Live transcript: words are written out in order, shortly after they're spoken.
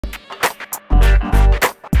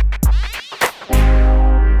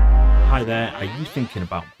Hi there, are you thinking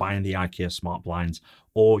about buying the Ikea Smart Blinds,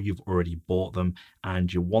 or you've already bought them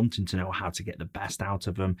and you're wanting to know how to get the best out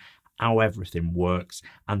of them, how everything works,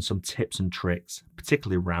 and some tips and tricks,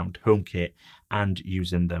 particularly around HomeKit and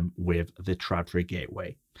using them with the Tradfri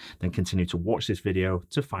gateway? Then continue to watch this video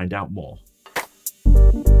to find out more.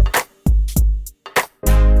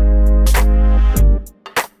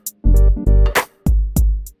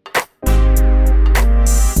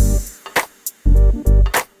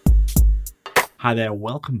 Hi there,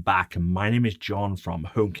 welcome back. My name is John from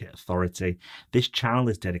HomeKit Authority. This channel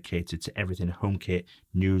is dedicated to everything HomeKit,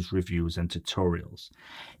 news, reviews, and tutorials.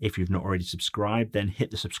 If you've not already subscribed, then hit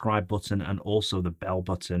the subscribe button and also the bell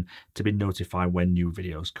button to be notified when new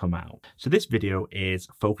videos come out. So this video is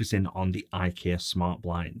focusing on the Ikea Smart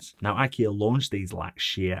Blinds. Now, Ikea launched these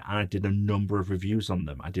last year and I did a number of reviews on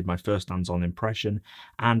them. I did my first hands-on impression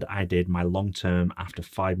and I did my long-term after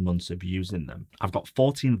 5 months of using them. I've got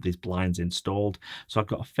 14 of these blinds installed, so I've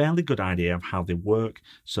got a fairly good idea of how they work,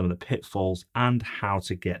 some of the pitfalls, and how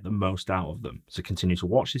to get the most out of them. So continue to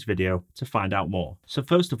watch this video to find out more. So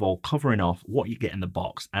first of all, covering off what you get in the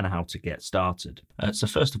box and how to get started. So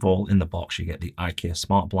first of all, in the box, you get the Ikea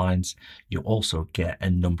Smart Blinds. You also get a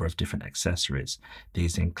number of different accessories.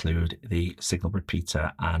 These include the signal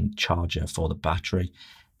repeater and charger for the battery,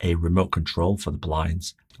 a remote control for the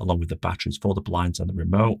blinds, along with the batteries for the blinds and the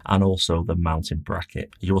remote, and also the mounting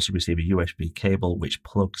bracket. You also receive a USB cable which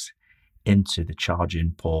plugs into the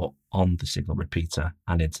charging port on the signal repeater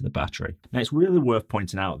and into the battery. Now, it's really worth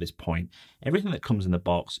pointing out at this point, everything that comes in the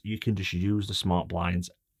box, you can just use the smart blinds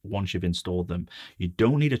once you've installed them. You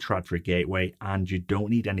don't need a Tradfri gateway and you don't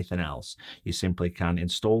need anything else. You simply can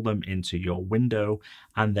install them into your window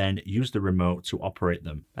and then use the remote to operate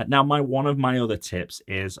them. Now, one of my other tips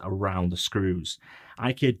is around the screws.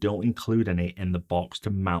 Ikea don't include any in the box to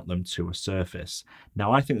mount them to a surface.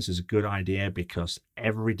 Now, I think this is a good idea because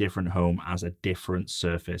every different home has a different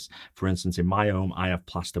surface. For instance, in my home, I have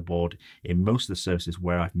plasterboard in most of the surfaces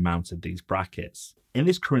where I've mounted these brackets. In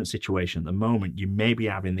this current situation at the moment, you may be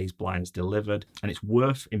having these blinds delivered and it's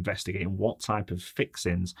worth investigating what type of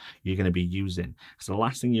fixings you're going to be using. So the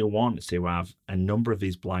last thing you want is to have a number of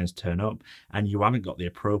these blinds turn up and you haven't got the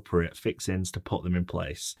appropriate fixings to put them in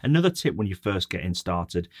place. Another tip when you're first getting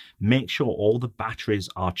started, make sure all the batteries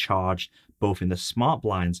are charged both in the smart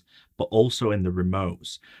blinds but also in the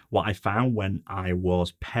remotes. What I found when I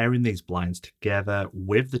was pairing these blinds together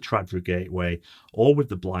with the Tradfri gateway or with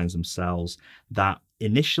the blinds themselves, that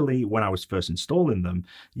initially when I was first installing them,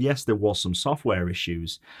 yes, there was some software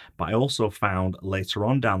issues, but I also found later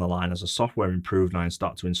on down the line, as the software improved and I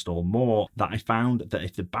started to install more, that I found that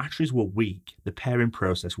if the batteries were weak, the pairing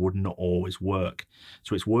process would not always work.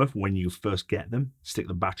 So it's worth, when you first get them, stick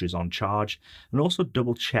the batteries on charge and also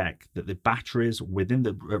double check that the batteries within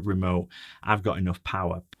the remote have got enough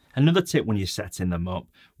power. Another tip when you're setting them up,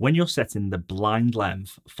 when you're setting the blind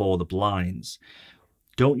length for the blinds,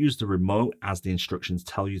 don't use the remote as the instructions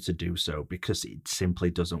tell you to do so because it simply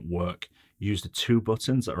doesn't work. Use the 2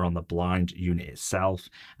 buttons that are on the blind unit itself,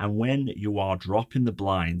 and when you are dropping the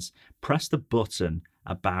blinds, press the button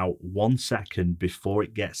about 1 second before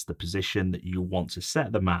it gets the position that you want to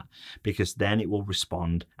set them at, because then it will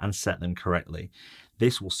respond and set them correctly.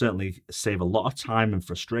 This will certainly save a lot of time and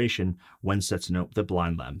frustration when setting up the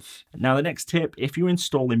blind length. Now, the next tip, if you're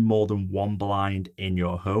installing more than 1 blind in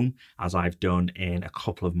your home, as I've done in a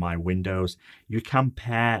couple of my windows, you can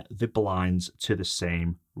pair the blinds to the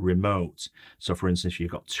same remote. So for instance, if you've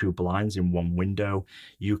got 2 blinds in 1 window,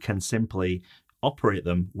 you can simply operate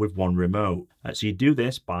them with 1 remote. So you do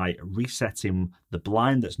this by resetting the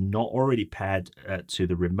blind that's not already paired to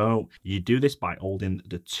the remote. You do this by holding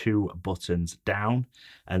the 2 buttons down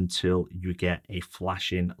until you get a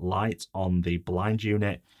flashing light on the blind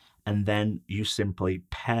unit, and then you simply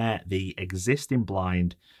pair the existing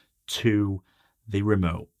blind to the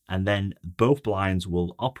remote. And then both blinds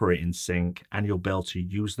will operate in sync and you'll be able to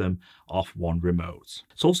use them off 1 remote.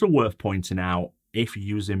 It's also worth pointing out, if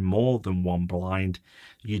you're using more than 1 blind,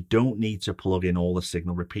 you don't need to plug in all the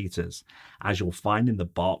signal repeaters. As you'll find in the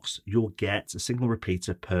box, you'll get a signal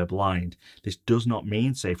repeater per blind. This does not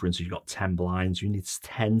mean, say for instance, you've got 10 blinds, you need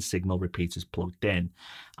 10 signal repeaters plugged in.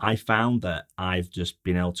 I found that I've just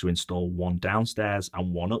been able to install 1 downstairs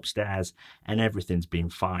and 1 upstairs and everything's been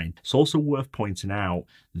fine. It's also worth pointing out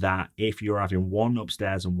that if you're having 1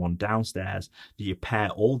 upstairs and 1 downstairs, that you pair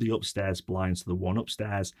all the upstairs blinds to the 1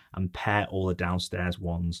 upstairs and pair all the downstairs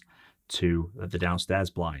ones to the downstairs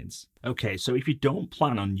blinds. Okay, so if you don't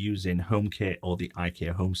plan on using HomeKit or the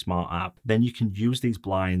Ikea Home Smart app, then you can use these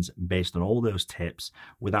blinds based on all those tips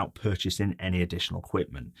without purchasing any additional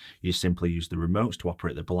equipment. You simply use the remotes to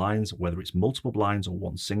operate the blinds, whether it's multiple blinds or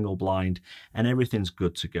one single blind, and everything's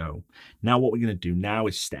good to go. Now what we're going to do now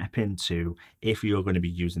is step into if you're going to be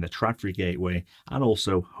using the Trad-free gateway and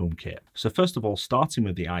also HomeKit. So first of all, starting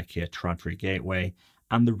with the Ikea Trad-free gateway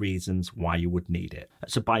and the reasons why you would need it.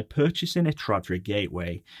 So by purchasing a Trad-free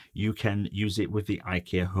gateway, you can use it with the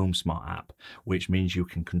Ikea Home Smart app, which means you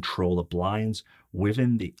can control the blinds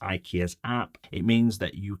within the Ikea's app. It means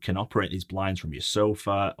that you can operate these blinds from your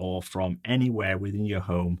sofa or from anywhere within your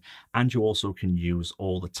home, and you also can use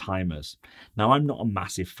all the timers. Now, I'm not a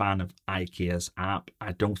massive fan of Ikea's app.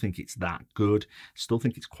 I don't think it's that good. Still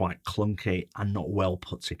think it's quite clunky and not well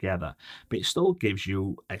put together, but it still gives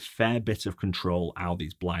you a fair bit of control how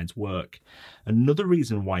these blinds work. Another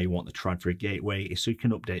reason why you want the Trad-free gateway is so you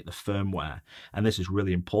can update the firmware, and this is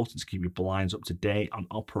really important to keep your blinds up to date and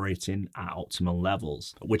operating at optimal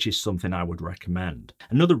levels, which is something I would recommend.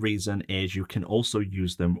 Another reason is you can also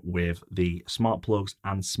use them with the smart plugs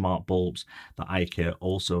and smart bulbs that IKEA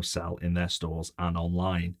also sell in their stores and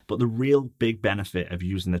online. But the real big benefit of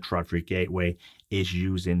using the Trad-free gateway is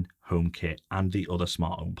using HomeKit and the other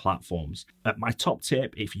smart home platforms. My top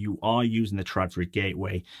tip, if you are using the Trad-free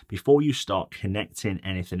gateway, before you start connecting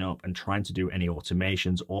anything up and trying to do any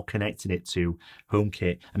automations or connecting it to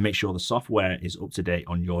HomeKit, and make sure the software is up to date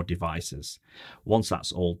on your devices. Once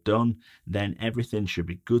that's all done, then everything should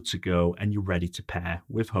be good to go and you're ready to pair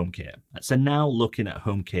with HomeKit. So now looking at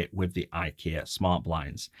HomeKit with the Ikea Smart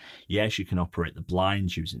Blinds. Yes, you can operate the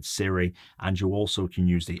blinds using Siri, and you also can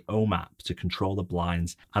use the Home app to control the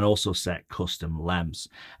blinds and also set custom lengths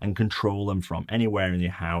and control them from anywhere in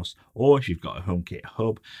your house, or if you've got a HomeKit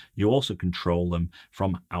hub, you also control them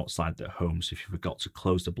from outside the home. So if you forgot to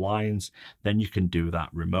close the blinds, then you can do that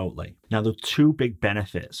remotely. Now, the two big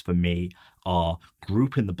benefits for me are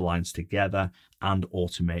grouping the blinds together and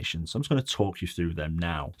automation. So I'm just going to talk you through them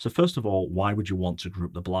now. So first of all, why would you want to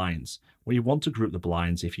group the blinds? Well, you want to group the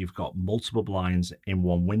blinds if you've got multiple blinds in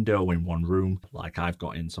one window in one room, like I've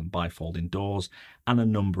got in some bifolding doors and a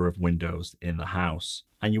number of windows in the house.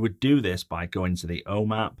 And you would do this by going to the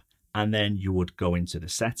Home app, and then you would go into the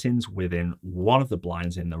settings within one of the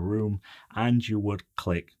blinds in the room, and you would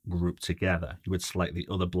click group together. You would select the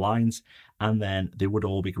other blinds, and then they would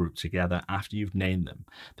all be grouped together after you've named them.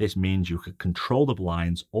 This means you could control the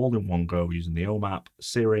blinds all in one go using the Home app,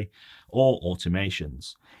 Siri, or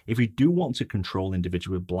automations. If you do want to control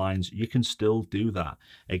individual blinds, you can still do that,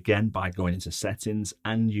 again by going into settings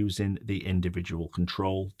and using the individual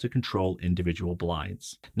control to control individual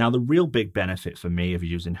blinds. Now, the real big benefit for me of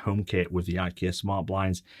using HomeKit with the Ikea Smart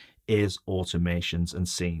Blinds is automations and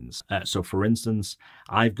scenes. So for instance,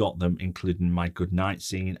 I've got them including my good night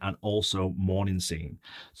scene and also morning scene.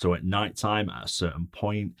 So at night time, at a certain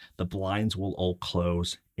point, the blinds will all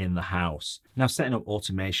close in the house. Now, setting up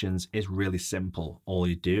automations is really simple. All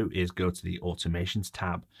you do is go to the automations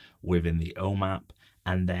tab within the Home app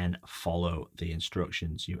and then follow the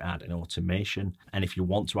instructions. You add an automation, and if you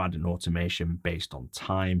want to add an automation based on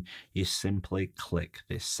time, you simply click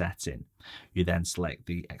this setting. You then select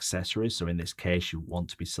the accessories. So in this case, you want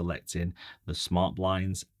to be selecting the smart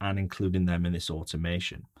blinds and including them in this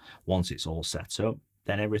automation. Once it's all set up,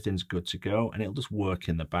 then everything's good to go and it'll just work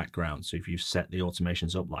in the background. So if you've set the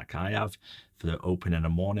automations up like I have for the open in the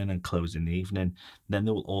morning and close in the evening, then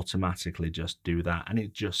they will automatically just do that, and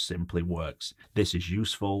it just simply works. This is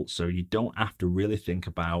useful, so you don't have to really think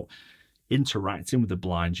about interacting with the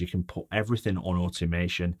blinds. You can put everything on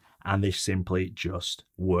automation and they simply just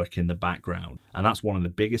work in the background. And that's one of the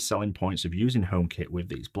biggest selling points of using HomeKit with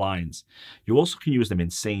these blinds. You also can use them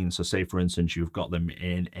in scenes. So say for instance, you've got them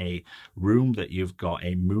in a room that you've got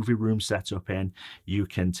a movie room set up in, you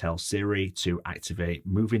can tell Siri to activate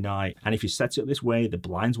movie night. And if you set it up this way, the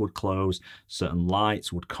blinds would close, certain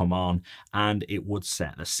lights would come on, and it would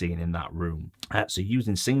set the scene in that room. So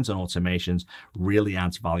using scenes and automations really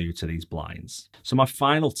adds value to these blinds. So my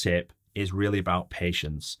final tip is really about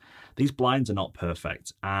patience. These blinds are not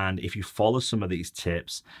perfect, and if you follow some of these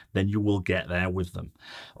tips, then you will get there with them.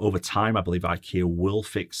 Over time, I believe IKEA will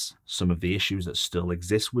fix some of the issues that still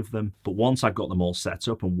exist with them, but once I've got them all set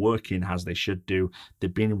up and working as they should do,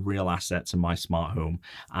 they've been a real asset to my smart home,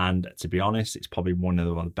 and to be honest, it's probably one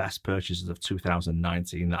of the best purchases of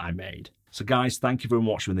 2019 that I made. So guys, thank you for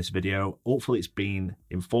watching this video. Hopefully it's been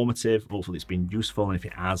informative, hopefully it's been useful, and if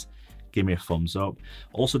it has, give me a thumbs up.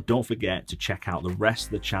 Also, don't forget to check out the rest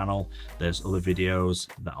of the channel. There's other videos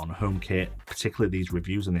that are on HomeKit, particularly these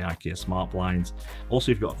reviews on the Ikea Smart Blinds.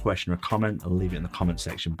 Also, if you've got a question or comment, I'll leave it in the comment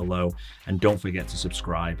section below. And don't forget to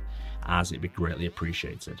subscribe, as it'd be greatly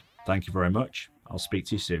appreciated. Thank you very much. I'll speak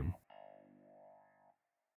to you soon.